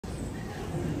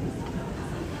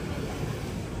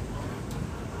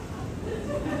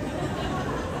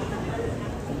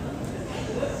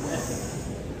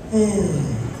On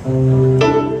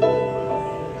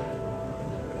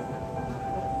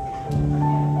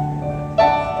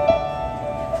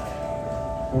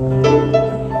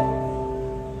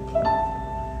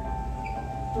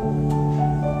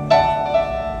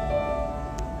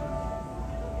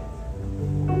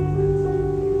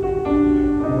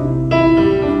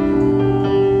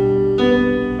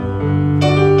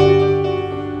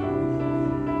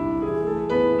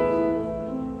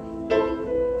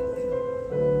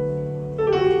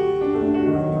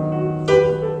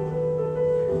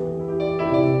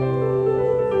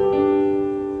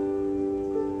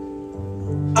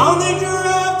the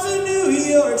drive to New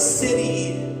York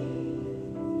City,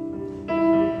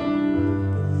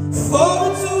 for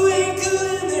a twinkle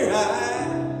in their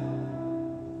eye,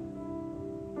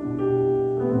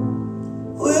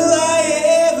 will I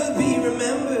ever be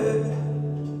remembered?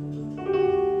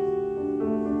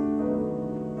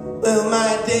 Will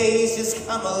my days just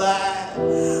come alive?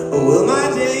 Or will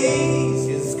my days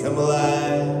just come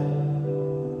alive?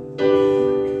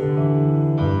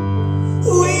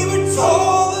 We were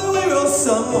told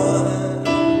someone,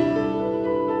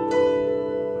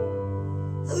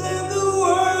 then the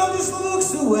world just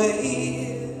looks away.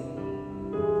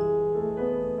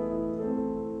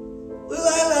 Will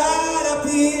I light up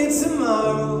here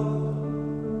tomorrow?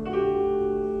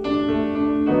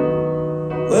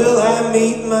 Will I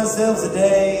meet myself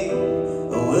today?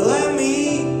 Or will I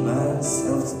meet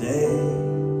myself today?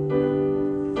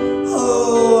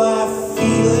 Oh, I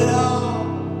feel it all.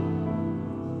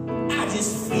 I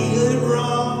just feel it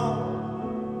wrong.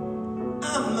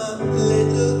 I'm a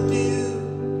little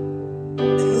dude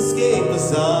in the scape of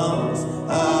songs.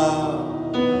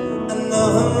 Oh, I know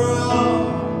I'm wrong.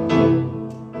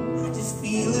 I just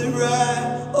feel it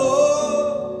right.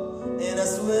 Oh, and I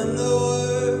swim the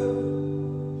world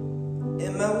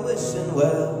in my wishing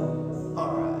well.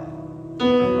 Alright.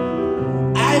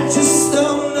 I just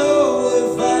don't know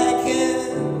if I can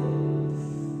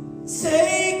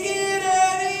take it.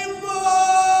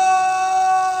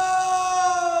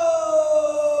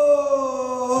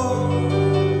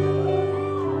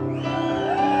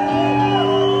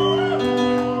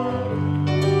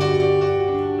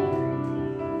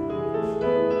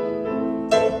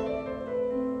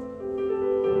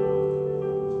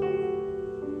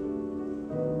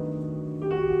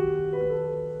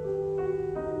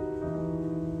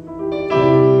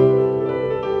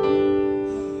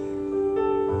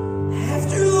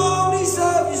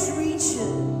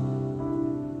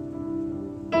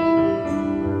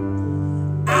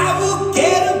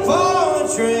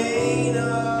 Train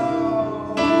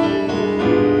on,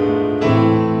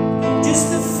 just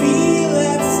to feel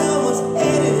that someone's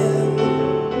heading.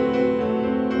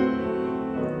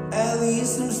 At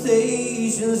least some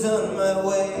stations on my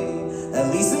way. At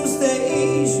least some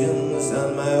stations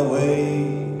on my way.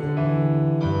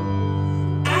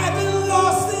 I've been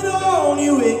lost in all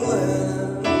New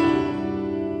England,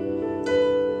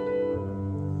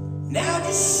 now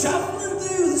just shuffling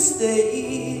through the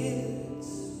states.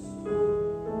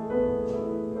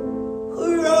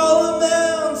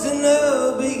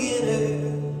 No beginner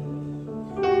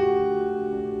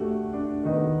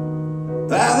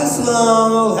by this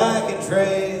long old hiking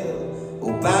trail.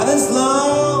 Oh, by this long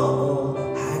old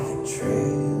hiking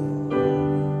trail.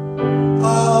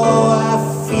 Oh, I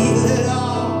feel it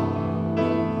all.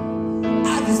 I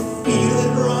just feel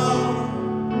it wrong.